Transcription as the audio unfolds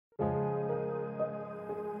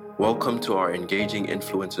Welcome to our Engaging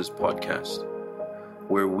Influencers podcast,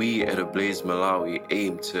 where we at Ablaze Malawi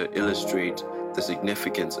aim to illustrate the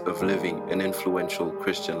significance of living an influential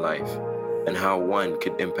Christian life and how one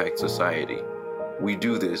could impact society. We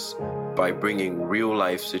do this by bringing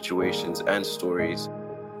real-life situations and stories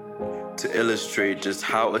to illustrate just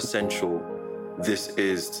how essential this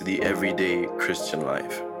is to the everyday Christian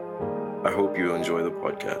life. I hope you enjoy the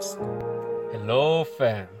podcast. Hello,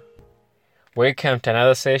 fam. Welcome to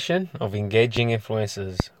another session of Engaging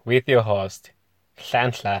Influencers with your host,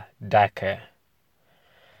 Nhlanhla Daka.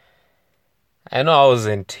 I know I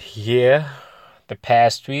wasn't here the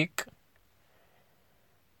past week.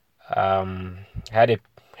 I had a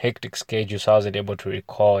hectic schedule, so I wasn't able to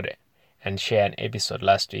record and share an episode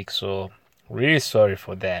last week, so really sorry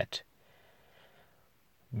for that.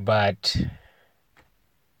 But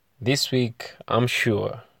this week, I'm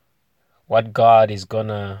sure what God is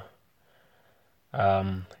gonna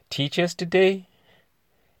teach us today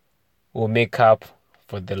will make up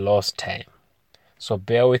for the lost time. So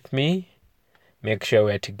bear with me. Make sure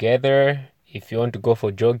we're together. If you want to go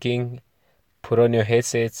for jogging, put on your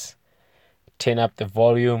headsets, turn up the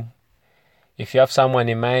volume. If you have someone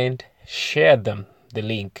in mind, share them the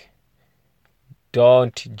link.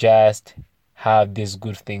 Don't just have these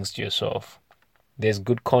good things to yourself. There's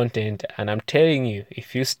good content, and I'm telling you,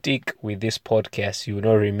 if you stick with this podcast, you will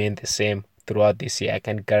not remain the same throughout this year. I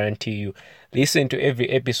can guarantee you. Listen to every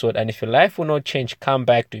episode, and if your life will not change, come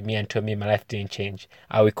back to me and tell me my life didn't change.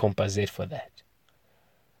 I will compensate for that.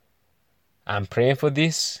 I'm praying for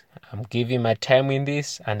this. I'm giving my time in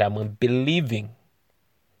this, and I'm believing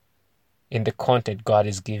in the content God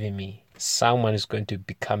is giving me. Someone is going to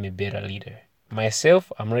become a better leader.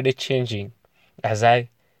 Myself, I'm already changing as I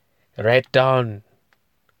write down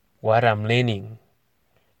what I'm learning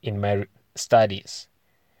in my studies.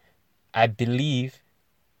 I believe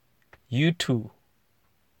you too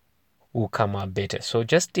will come out better. So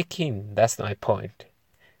just stick in. That's my point.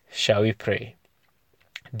 Shall we pray?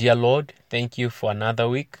 Dear Lord, thank you for another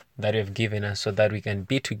week that you have given us so that we can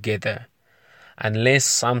be together and learn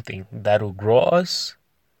something that will grow us,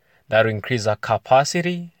 that will increase our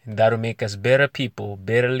capacity, that will make us better people,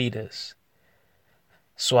 better leaders.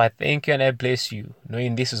 So I thank you and I bless you,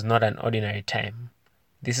 knowing this is not an ordinary time.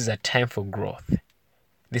 This is a time for growth.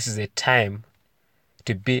 This is a time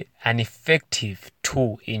to be an effective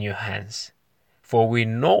tool in your hands. For we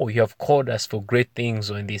know you have called us for great things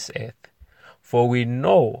on this earth. For we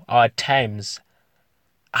know our times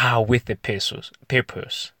are with the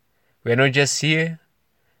purpose. We are not just here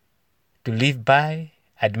to live by,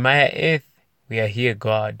 admire earth. We are here,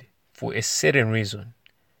 God, for a certain reason.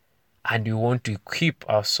 And we want to equip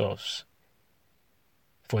ourselves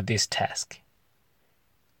for this task.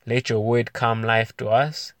 Let your word come life to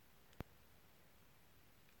us.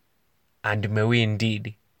 And may we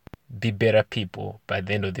indeed be better people by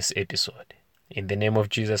the end of this episode. In the name of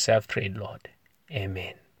Jesus, I have prayed, Lord.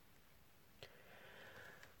 Amen.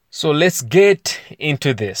 So let's get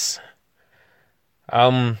into this.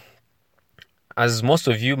 As most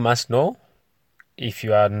of you must know, if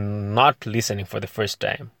you are not listening for the first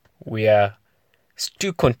time, we are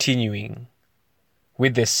still continuing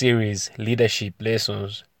with the series Leadership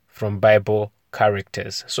Lessons from Bible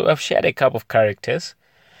Characters. So I've shared a couple of characters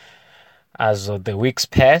as of the weeks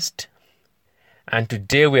past. And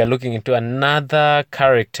today we are looking into another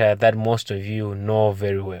character that most of you know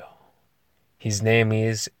very well. His name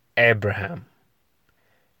is Abraham.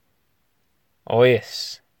 Oh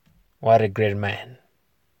yes, what a great man.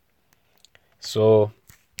 So,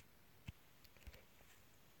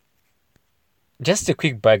 just a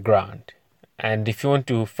quick background. And if you want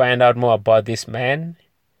to find out more about this man,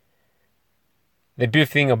 the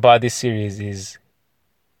beautiful thing about this series is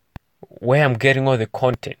where I'm getting all the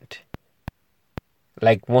content.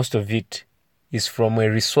 Like most of it is from a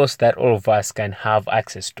resource that all of us can have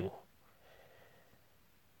access to.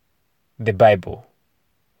 The Bible.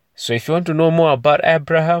 So if you want to know more about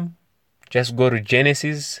Abraham, just go to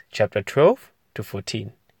Genesis chapter 12 to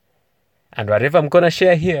 14. And whatever I'm going to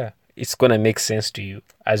share here, it's going to make sense to you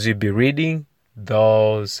as you'll be reading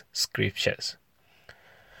those scriptures.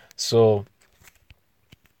 So,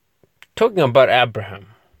 talking about Abraham,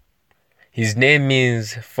 his name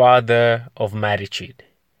means father of multitude.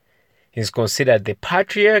 He's considered the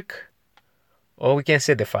patriarch, or we can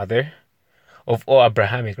say the father, of all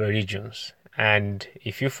Abrahamic religions. And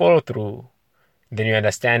if you follow through, then you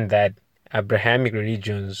understand that Abrahamic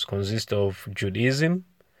religions consist of Judaism,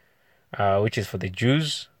 which is for the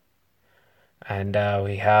Jews, and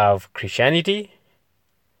we have Christianity,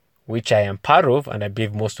 which I am part of, and I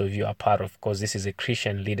believe most of you are part of, because this is a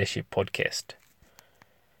Christian leadership podcast.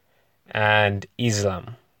 and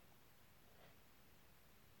Islam.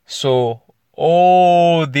 So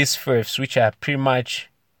all these faiths, which are pretty much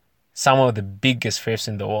some of the biggest faiths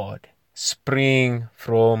in the world, spring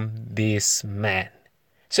from this man.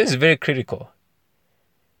 So it's very critical.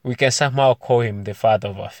 We can somehow call him the father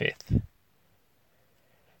of our faith.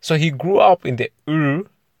 So he grew up in the Ur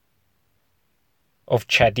of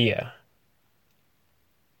Chaldea.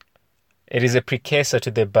 It is a precursor to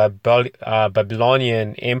the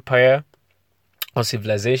Babylonian Empire or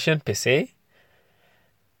civilization per se.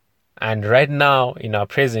 And right now, in our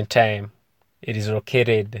present time, it is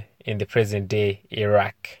located in the present day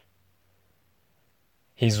Iraq.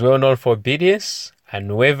 He's well known for obedience,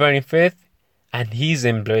 unwavering faith, and his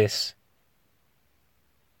embrace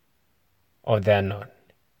of the unknown.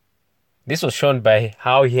 This was shown by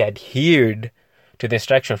how he adhered to the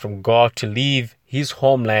instruction from God to leave his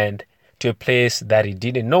homeland to a place that he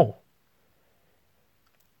didn't know.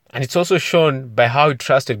 And it's also shown by how he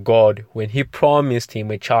trusted God when he promised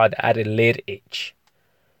him a child at a late age.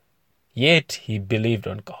 Yet he believed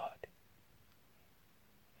on God.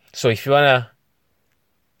 So if you want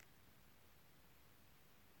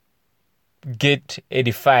to get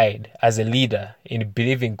edified as a leader in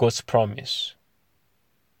believing God's promise,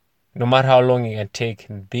 no matter how long it can take,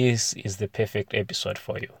 this is the perfect episode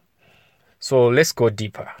for you. So let's go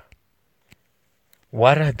deeper.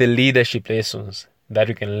 What are the leadership lessons that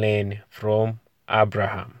we can learn from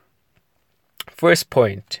Abraham? First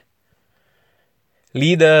point,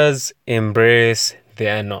 leaders embrace the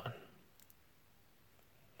unknown.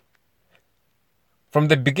 From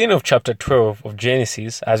the beginning of chapter 12 of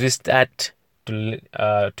Genesis, as we start to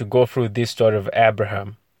go through this story of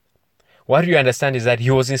Abraham, what you understand is that he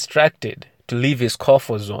was instructed to leave his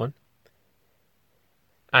comfort zone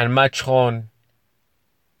and march on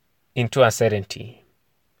into uncertainty.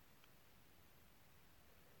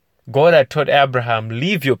 God had told Abraham,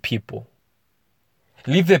 leave your people.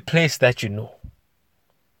 Leave the place that you know.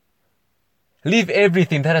 Leave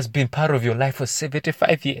everything that has been part of your life for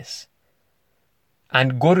 75 years.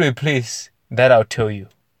 And go to a place that I'll tell you.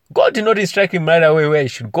 God did not instruct him right away where he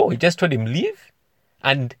should go. He just told him, leave,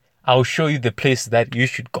 and I'll show you the place that you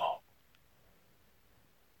should go.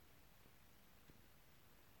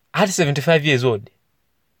 At 75 years old,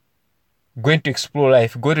 going to explore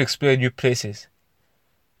life, go to explore new places.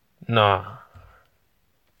 No.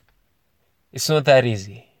 It's not that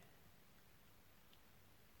easy.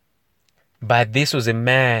 But this was a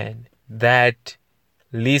man that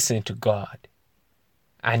listened to God.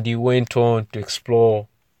 And he went on to explore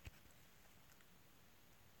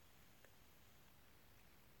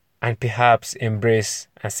and perhaps embrace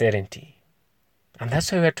uncertainty. And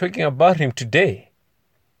that's why we're talking about him today.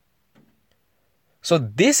 So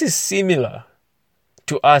this is similar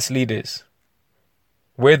to us leaders,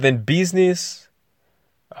 whether in business,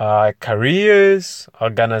 careers,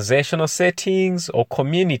 organizational settings, or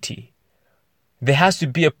community. There has to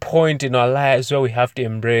be a point in our lives where we have to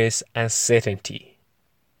embrace uncertainty.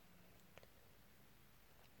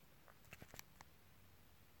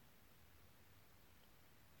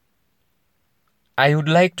 I would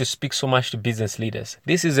like to speak so much to business leaders.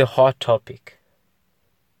 This is a hot topic.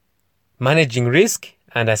 Managing risk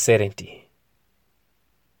and uncertainty.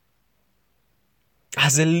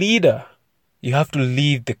 As a leader, you have to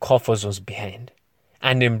leave the comfort zones behind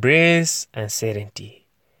and embrace uncertainty.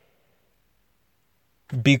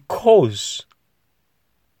 Because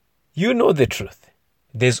you know the truth.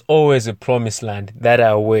 There's always a promised land that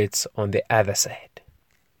awaits on the other side.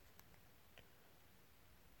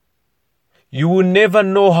 You will never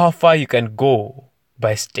know how far you can go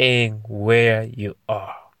by staying where you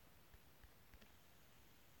are.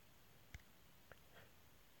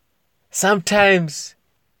 Sometimes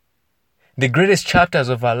the greatest chapters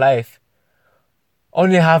of our life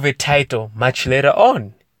only have a title much later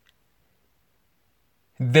on.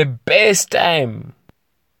 The best time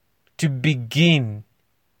to begin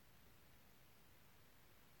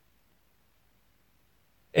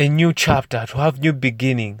a new chapter, to have new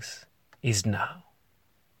beginnings, is now.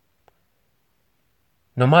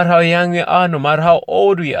 No matter how young we are, no matter how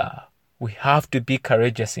old we are, we have to be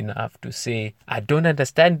courageous enough to say, I don't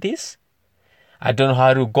understand this. I don't know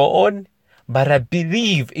how to go on, but I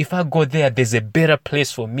believe if I go there, there's a better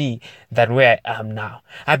place for me than where I am now.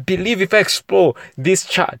 I believe if I explore this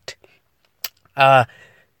chart,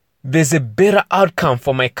 there's a better outcome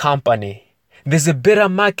for my company. There's a better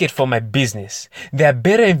market for my business. There are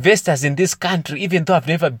better investors in this country, even though I've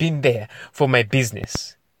never been there for my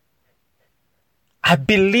business. I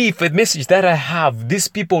believe the message that I have, these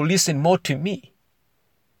people listen more to me.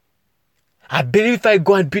 I believe if I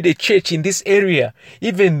go and build a church in this area,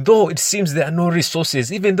 even though it seems there are no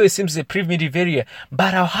resources, even though it seems a primitive area,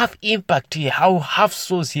 but I'll have impact here, I'll have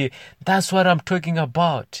souls here. That's what I'm talking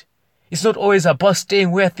about. It's not always about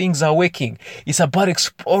staying where things are working. It's about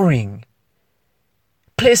exploring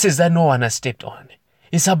places that no one has stepped on.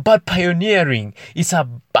 It's about pioneering. It's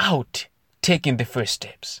about taking the first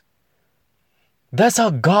steps. That's how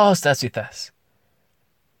God starts with us.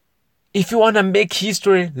 If you want to make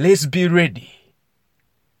history, let's be ready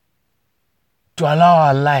to allow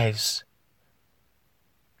our lives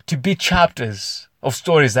to be chapters of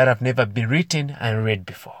stories that have never been written and read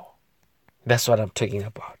before. That's what I'm talking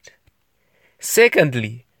about.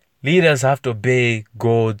 Secondly, leaders have to obey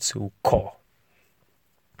God's call.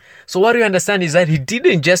 So what we understand is that he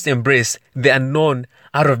didn't just embrace the unknown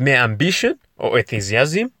out of mere ambition or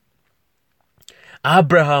enthusiasm.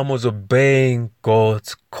 Abraham was obeying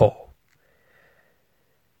God's call.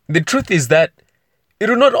 The truth is that it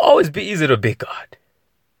will not always be easy to obey God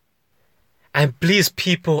and please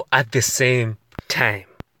people at the same time.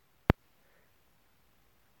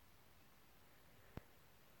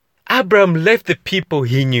 Abraham left the people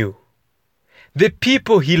he knew, the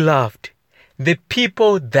people he loved, the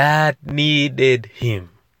people that needed him.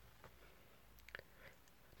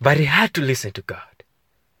 But he had to listen to God.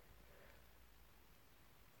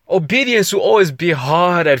 Obedience will always be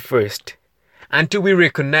hard at first, until we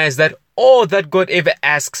recognize that all that God ever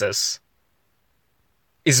asks us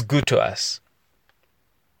is good to us.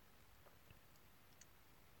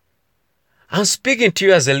 I'm speaking to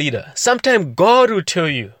you as a leader. Sometimes God will tell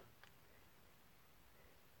you,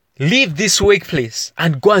 leave this workplace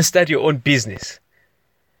and go and start your own business.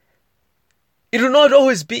 It will not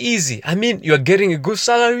always be easy. I mean, you're getting a good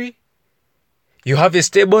salary. You have a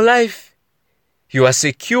stable life. You are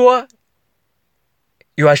secure.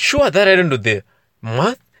 You are sure that at the end of the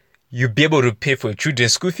month, you'll be able to pay for your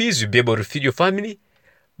children's school fees, you'll be able to feed your family.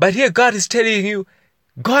 But here God is telling you,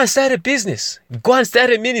 go and start a business. Go and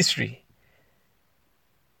start a ministry.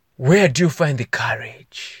 Where do you find the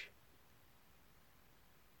courage?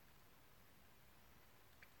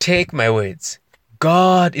 Take my words.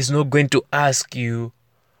 God is not going to ask you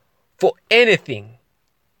for anything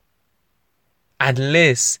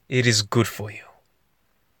unless it is good for you.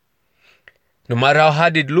 No matter how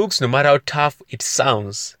hard it looks, no matter how tough it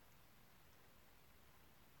sounds,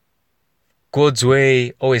 God's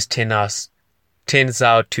way always turns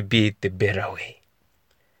out to be the better way.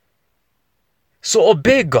 So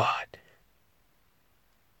obey God.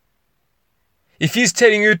 If He's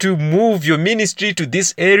telling you to move your ministry to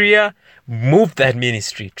this area, move that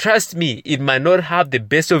ministry. Trust me, it might not have the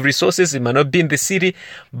best of resources, it might not be in the city,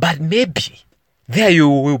 but maybe there you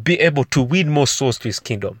will be able to win more souls to His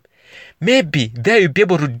kingdom. Maybe there you'll be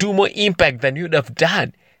able to do more impact than you'd have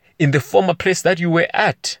done in the former place that you were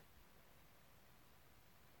at.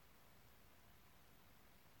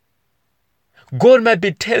 God might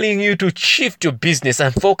be telling you to shift your business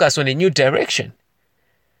and focus on a new direction.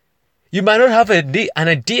 You might not have an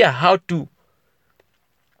idea how to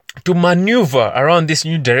maneuver around this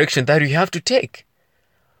new direction that you have to take.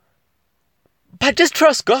 But just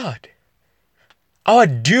trust God. Our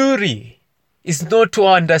duty is not to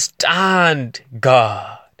understand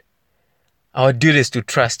God. Our duty is to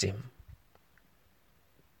trust Him.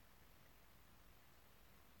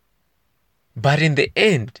 But in the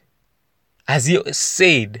end, as He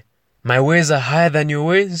said, my ways are higher than your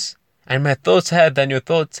ways, and my thoughts higher than your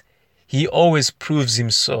thoughts, He always proves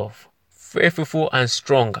Himself faithful and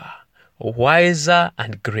stronger, wiser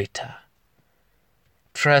and greater.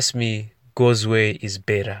 Trust me, God's way is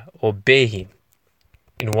better. Obey Him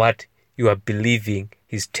in what you are believing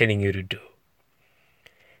He's telling you to do.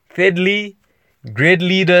 Thirdly, great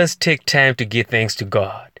leaders take time to give thanks to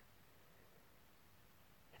God.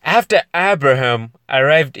 After Abraham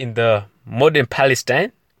arrived in the modern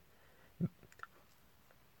Palestine,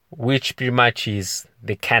 which pretty much is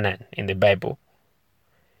the Canaan in the Bible,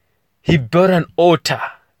 he built an altar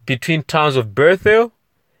between towns of Bethel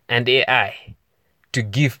and Ai to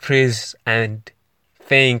give praise and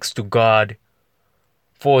thanks to God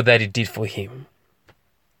for all that He did for him.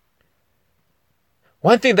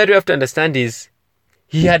 One thing that you have to understand is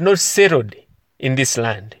he had not settled in this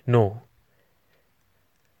land, no.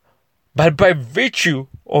 But by virtue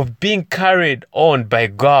of being carried on by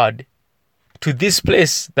God to this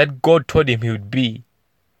place that God told him he would be,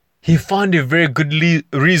 he found a very good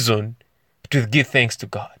reason to give thanks to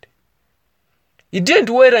God. He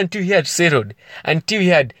didn't wait until he had settled, until he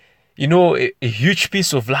had, a huge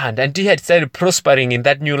piece of land, until he had started prospering in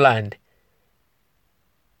that new land.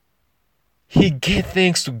 He gave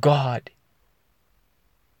thanks to God.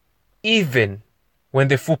 even when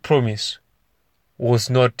the full promise was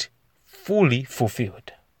not fully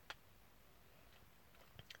fulfilled.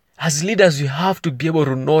 As leaders, you have to be able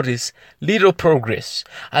to notice little progress.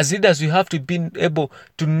 As leaders, you have to be able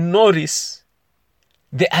to notice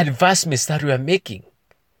the advancements that we are making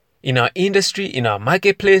in our industry, in our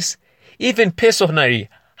marketplace, even personally.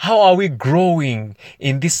 How are we growing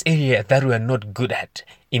in this area that we are not good at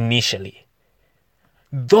initially?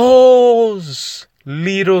 Those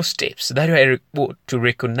little steps that we are able to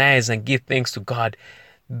recognize and give thanks to God,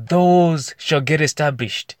 those shall get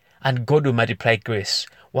established and God will multiply grace.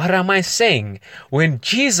 What am I saying? When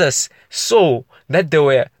Jesus saw that there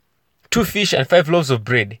were 2 fish and 5 loaves of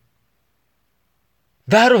bread,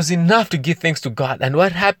 that was enough to give thanks to God. And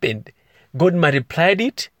what happened? God multiplied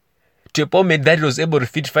it to a point that it was able to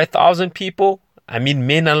feed 5,000 people. I mean,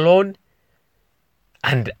 men alone,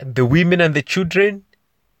 and the women and the children,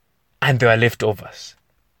 and there were leftovers.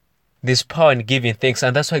 There's power in giving thanks,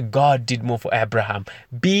 and that's why God did more for Abraham.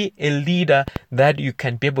 Be a leader that you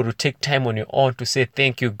can be able to take time on your own to say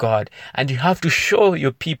thank you, God. And you have to show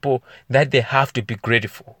your people that they have to be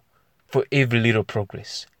grateful for every little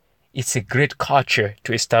progress. It's a great culture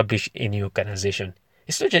to establish in your organization.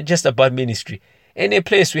 It's not just about ministry. Any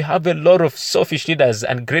place we have a lot of selfish leaders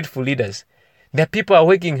and grateful leaders. The people are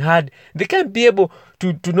working hard. They can be able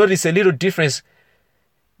to notice a little difference,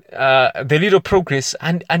 the little progress,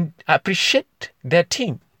 and appreciate their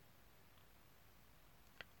team.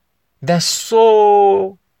 They're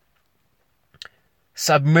so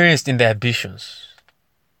submerged in their ambitions.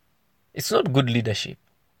 It's not good leadership.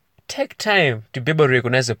 Take time to be able to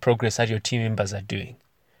recognize the progress that your team members are doing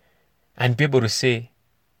and be able to say,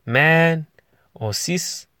 man or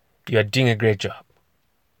sis, you are doing a great job.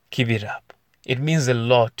 Keep it up. It means a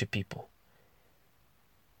lot to people.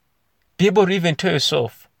 Be able to even tell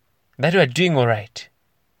yourself that you are doing all right.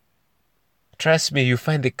 Trust me, you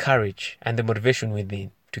find the courage and the motivation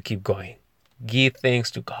within to keep going. Give thanks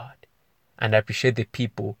to God and appreciate the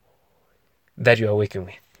people that you are working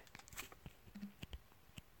with.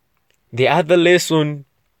 The other lesson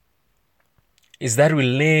is that we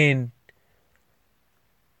learn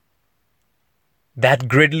that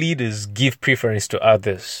great leaders give preference to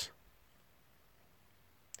others.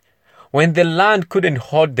 When the land couldn't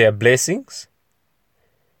hold their blessings,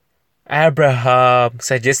 Abraham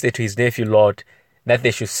suggested to his nephew Lot that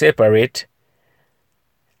they should separate,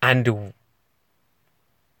 and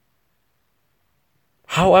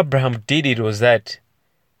how Abraham did it was that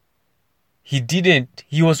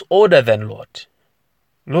he was older than Lot.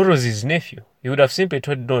 Lot was his nephew. He would have simply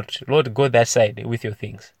told Lot, go that side with your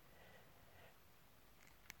things.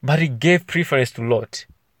 But he gave preference to Lot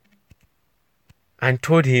and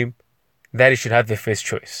told him that he should have the first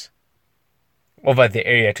choice over the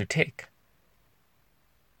area to take.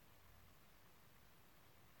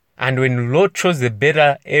 And when Lot chose the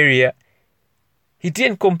better area, he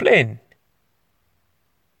didn't complain.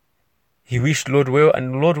 He wished Lot well,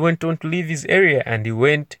 and Lot went on to leave his area and he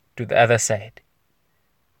went to the other side.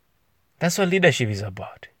 That's what leadership is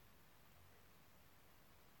about.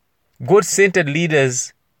 God-centered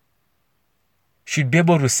leaders should be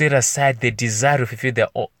able to set aside the desire to fulfill their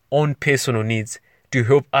own personal needs to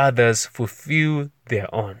help others fulfill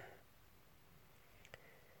their own.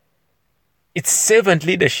 It's servant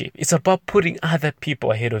leadership. It's about putting other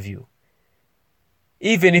people ahead of you.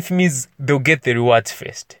 Even if it means they'll get the rewards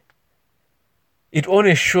first. It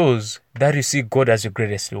only shows that you see God as your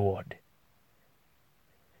greatest reward.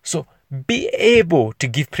 So be able to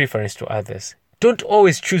give preference to others. Don't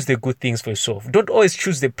always choose the good things for yourself. Don't always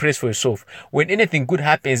choose the praise for yourself. When anything good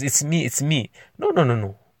happens, it's me.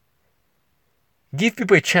 No. Give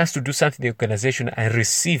people a chance to do something in the organization and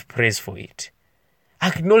receive praise for it.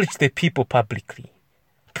 Acknowledge the people publicly.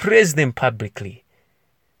 Praise them publicly.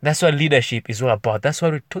 That's what leadership is all about. That's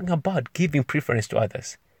what we're talking about, giving preference to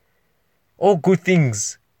others. All good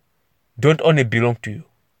things don't only belong to you.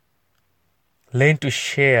 Learn to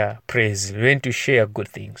share praise. Learn to share good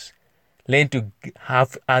things. Learn to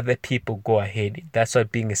have other people go ahead. That's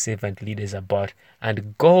what being a servant leader is about.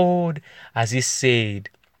 And God, as He said,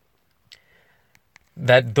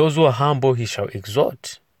 that those who are humble He shall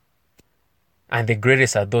exalt. And the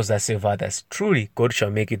greatest are those that serve others. Truly, God shall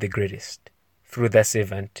make you the greatest through that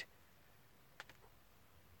servant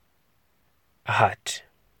heart.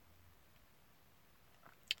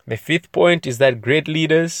 The fifth point is that great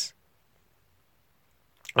leaders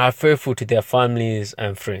are faithful to their families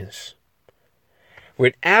and friends.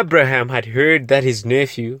 When Abraham had heard that his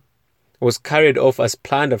nephew was carried off as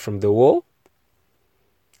plunder from the war,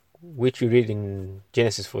 which we read in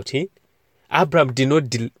Genesis 14, Abraham did not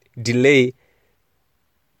delay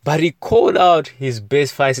But he called out his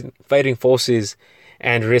best fighting forces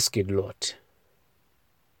and rescued Lot.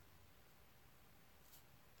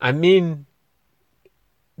 I mean,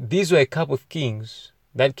 these were a couple of kings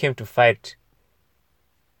that came to fight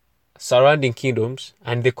surrounding kingdoms,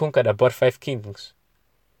 and they conquered about 5 kings.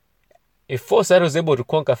 A force that was able to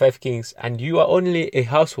conquer 5 kings, and you are only a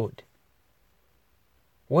household.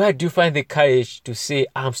 Where do you find the courage to say,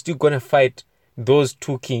 I'm still going to fight those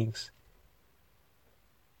 2 kings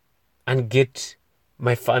and get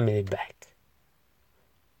my family back?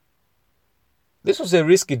 This was a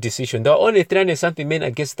risky decision. There were only 300 something men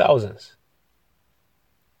against thousands.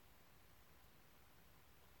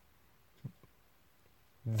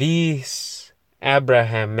 This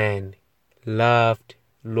Abraham man loved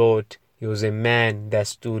Lot. He was a man that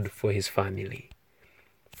stood for his family,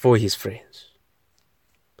 for his friends.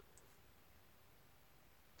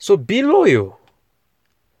 So be loyal.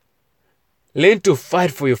 Learn to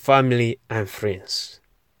fight for your family and friends.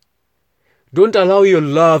 Don't allow your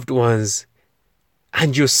loved ones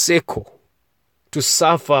and your circle to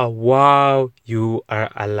suffer while you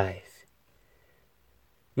are alive.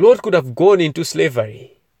 Lot could have gone into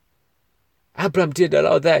slavery. Abraham didn't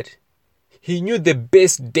allow that. He knew the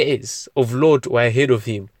best days of Lot were ahead of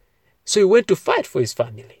him. So he went to fight for his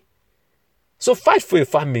family. So fight for your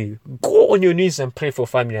family. Go on your knees and pray for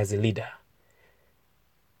family as a leader.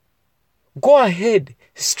 Go ahead,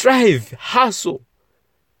 strive, hustle,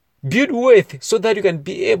 build wealth so that you can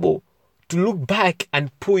be able to look back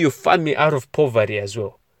and pull your family out of poverty as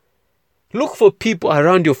well. Look for people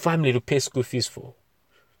around your family to pay school fees for.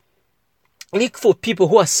 Look for people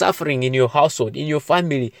who are suffering in your household, in your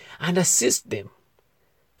family, and assist them.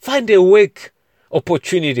 Find a work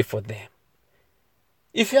opportunity for them.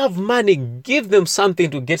 If you have money, give them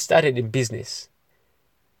something to get started in business.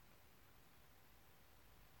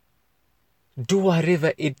 Do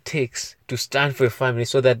whatever it takes to stand for your family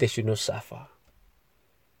so that they should not suffer.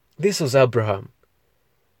 This was Abraham.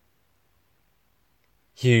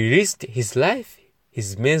 He risked his life,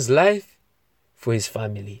 his man's life, for his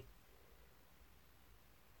family.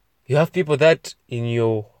 You have people that in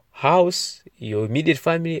your house, your immediate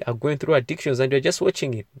family, are going through addictions and you're just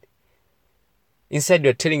watching it. Inside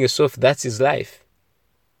you're telling yourself that's his life.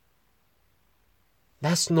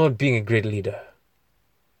 That's not being a great leader.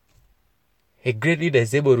 A great leader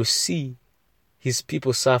is able to see his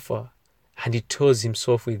people suffer, and he tells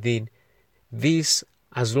himself within, this,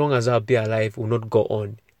 as long as I'll be alive, will not go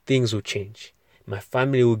on. Things will change. My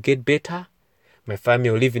family will get better. My family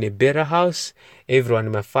will live in a better house. Everyone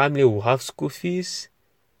in my family will have school fees.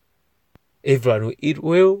 Everyone will eat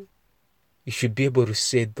well. You should be able to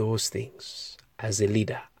say those things as a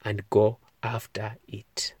leader and go after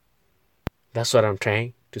it. That's what I'm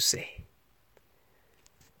trying to say.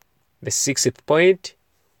 The 6th point,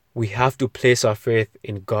 we have to place our faith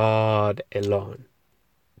in God alone.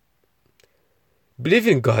 Believe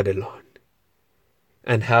in God alone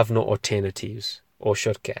and have no alternatives or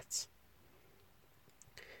shortcuts.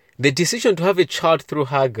 The decision to have a child through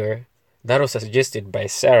Hagar that was suggested by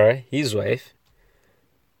Sarah, his wife,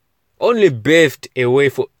 only paved a way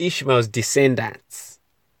for Ishmael's descendants,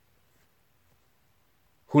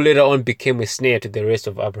 who later on became a snare to the rest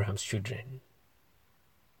of Abraham's children.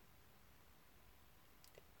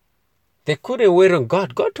 They couldn't wait on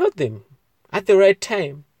God. God told them, at the right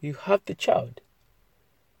time, you have the child.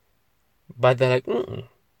 But they're like,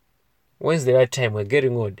 when's the right time? We're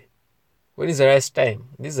getting old. When is the right time?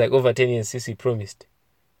 This is like over 10 years since he promised.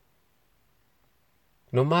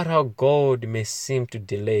 No matter how God may seem to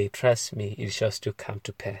delay, trust me, it shall still come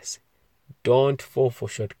to pass. Don't fall for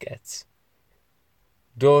shortcuts.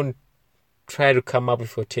 Don't try to come up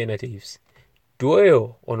with alternatives.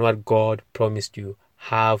 Dwell on what God promised you.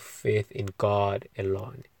 Have faith in God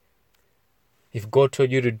alone. If God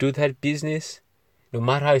told you to do that business, no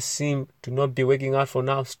matter how it seems to not be working out for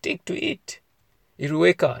now, stick to it. It will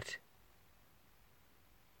work out.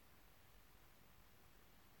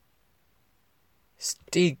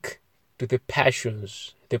 Stick to the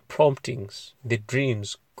passions, the promptings, the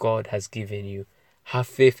dreams God has given you. Have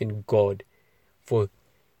faith in God for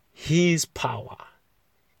His power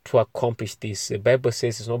to accomplish this. The Bible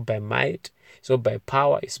says it's not by might, it's not by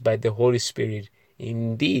power, it's by the Holy Spirit.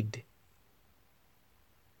 Indeed,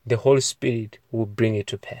 the Holy Spirit will bring it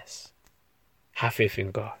to pass. Have faith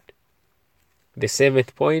in God. The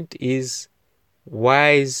 7th point is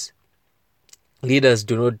wise leaders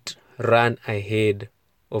do not run ahead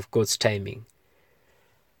of God's timing.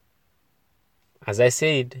 As I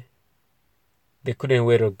said, they couldn't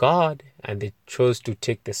wait on God, and they chose to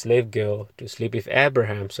take the slave girl to sleep with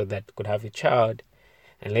Abraham so that they could have a child.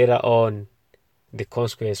 And later on, the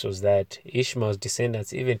consequence was that Ishmael's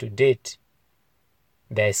descendants, even to date,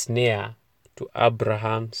 their snare to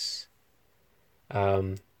Abraham's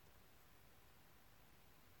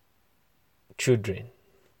children.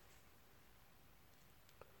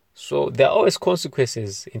 So there are always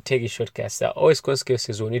consequences in taking shortcuts. There are always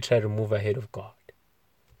consequences when you try to move ahead of God.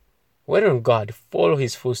 Wait on God, follow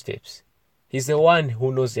His footsteps. He's the one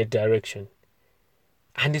who knows the direction.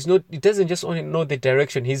 And He doesn't just only know the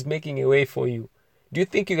direction, He's making a way for you. Do you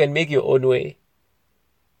think you can make your own way?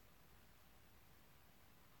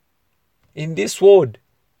 In this world,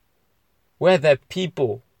 where there are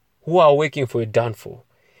people who are working for your downfall,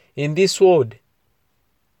 in this world,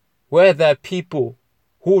 where there are people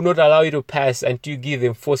who will not allow you to pass until you give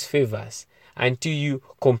them false favors, until you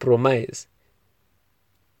compromise,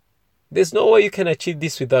 there's no way you can achieve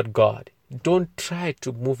this without God. Don't try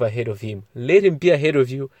to move ahead of Him. Let Him be ahead of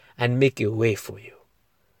you and make a way for you.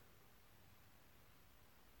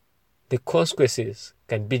 The consequences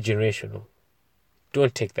can be generational.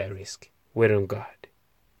 Don't take that risk. Wait on God.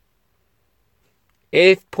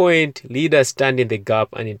 8th point, leaders stand in the gap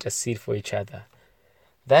and intercede for each other.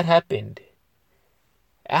 That happened.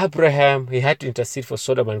 Abraham, he had to intercede for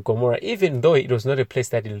Sodom and Gomorrah, even though it was not a place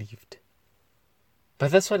that he lived.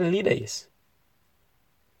 But that's what a leader is.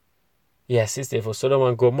 He assisted for Sodom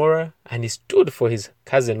and Gomorrah, and he stood for his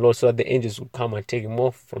cousin Lot so that the angels would come and take him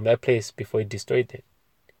off from that place before he destroyed it.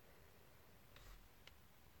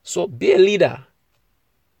 So be a leader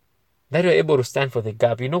that you're able to stand for the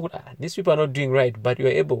gap. You know, these people are not doing right, but you're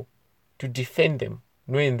able to defend them,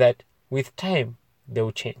 knowing that with time they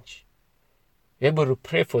will change. You're able to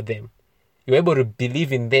pray for them. You're able to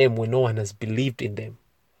believe in them when no one has believed in them.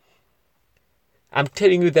 I'm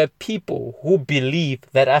telling you that people who believe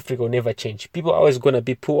that Africa will never change, people are always going to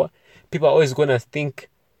be poor, people are always going to think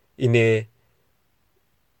in a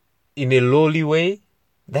lowly way.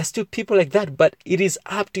 There's still people like that, but it is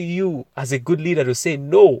up to you as a good leader to say,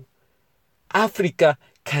 no, Africa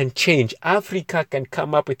can change. Africa can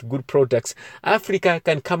come up with good products. Africa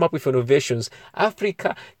can come up with innovations.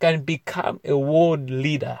 Africa can become a world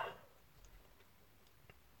leader.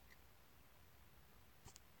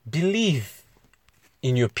 Believe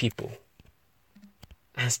in your people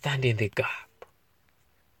and stand in the gap.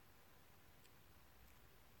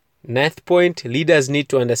 9th point, leaders need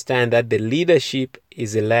to understand that the leadership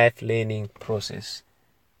is a life learning process.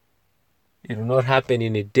 It will not happen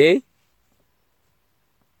in a day.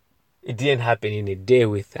 It didn't happen in a day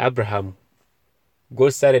with Abraham.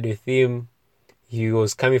 God started with him. He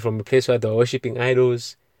was coming from a place where they were worshipping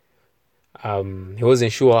idols. He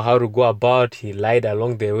wasn't sure how to go about. He lied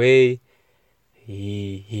along the way.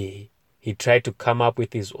 He tried to come up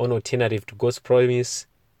with his own alternative to God's promise.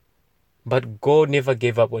 But God never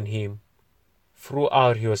gave up on him.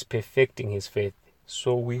 Throughout, he was perfecting his faith.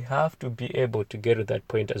 So we have to be able to get to that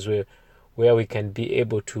point as well, where we can be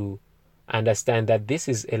able to understand that this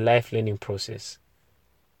is a life learning process.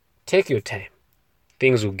 Take your time.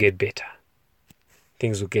 Things will get better.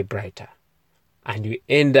 Things will get brighter. And you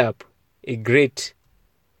end up a great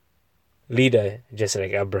leader just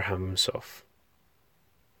like Abraham himself.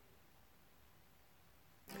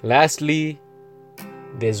 Lastly,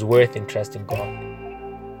 there's worth in trusting God.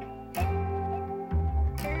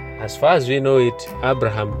 As far as we know it,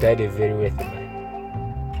 Abraham died a very wealthy man.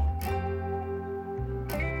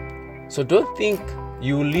 So don't think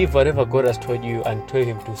you will leave whatever God has told you and tell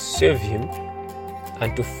Him to serve Him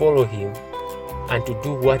and to follow Him and to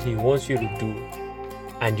do what He wants you to do,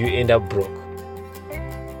 and you end up broke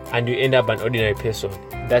and you end up an ordinary person.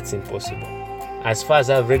 That's impossible. As far as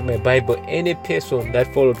I've read my Bible, any person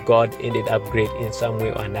that followed God ended up great in some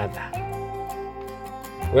way or another.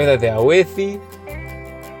 Whether they are wealthy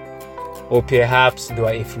or perhaps they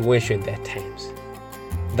were influential in their times.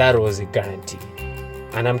 That was a guarantee.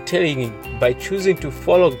 And I'm telling you, by choosing to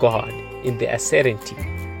follow God in the uncertainty,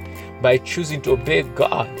 by choosing to obey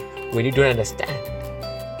God when you don't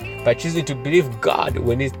understand, by choosing to believe God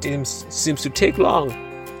when it seems to take long,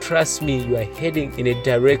 trust me, you are heading in a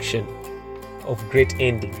direction of great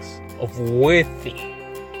endings, of worthy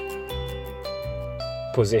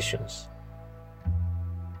possessions.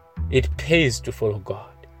 It pays to follow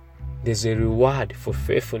God. There's a reward for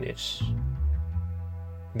faithfulness.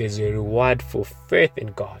 There's a reward for faith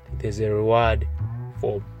in God. There's a reward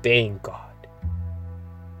for obeying God.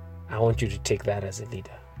 I want you to take that as a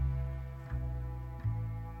leader.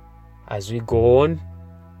 As we go on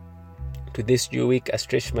to this new week, I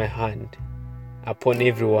stretch my hand upon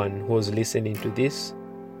everyone who is listening to this.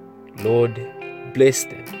 Lord, bless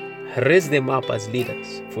them. Raise them up as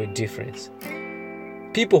leaders for a difference.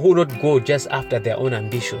 People who not go just after their own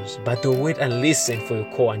ambitions, but they'll wait and listen for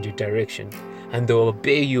your call and your direction, and they'll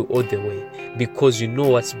obey you all the way because you know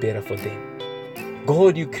what's better for them.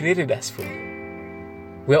 God, you created us for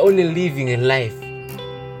you. We are only living a life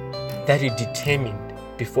that you determined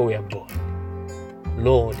before we are born.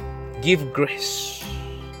 Lord, give grace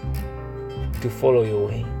to follow your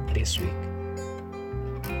way this week.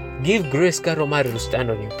 Give grace, God Almighty, to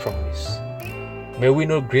stand on your promise. May we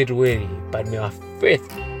not get weary, but may our faith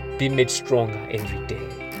be made stronger every day.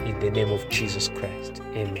 In the name of Jesus Christ.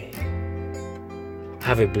 Amen.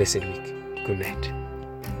 Have a blessed week. Good night.